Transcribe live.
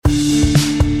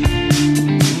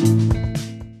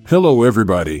Hello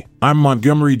everybody, I'm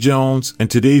Montgomery Jones, and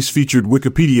today's featured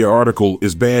Wikipedia article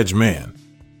is Badge Man.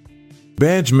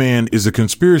 Badge Man is a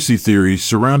conspiracy theory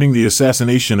surrounding the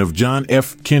assassination of John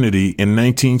F. Kennedy in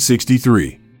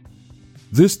 1963.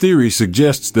 This theory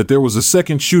suggests that there was a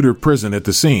second shooter present at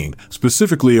the scene,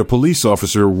 specifically a police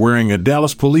officer wearing a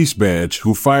Dallas police badge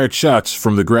who fired shots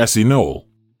from the grassy knoll.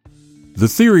 The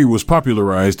theory was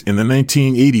popularized in the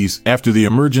 1980s after the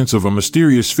emergence of a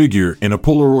mysterious figure in a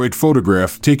Polaroid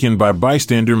photograph taken by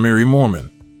bystander Mary Moorman.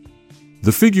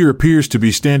 The figure appears to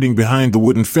be standing behind the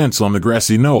wooden fence on the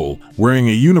grassy knoll, wearing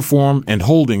a uniform and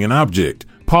holding an object,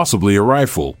 possibly a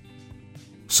rifle.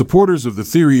 Supporters of the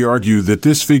theory argue that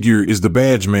this figure is the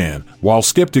Badge Man, while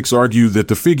skeptics argue that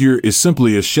the figure is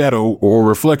simply a shadow or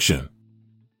reflection.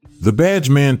 The Badge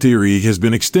Man theory has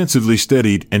been extensively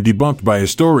studied and debunked by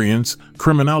historians,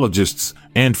 criminologists,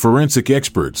 and forensic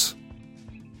experts.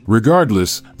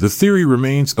 Regardless, the theory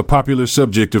remains a popular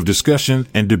subject of discussion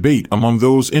and debate among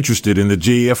those interested in the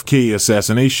JFK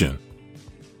assassination.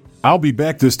 I'll be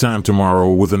back this time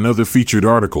tomorrow with another featured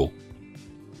article.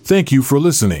 Thank you for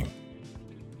listening.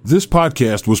 This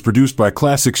podcast was produced by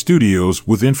Classic Studios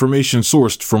with information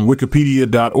sourced from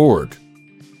Wikipedia.org.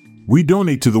 We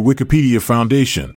donate to the Wikipedia Foundation,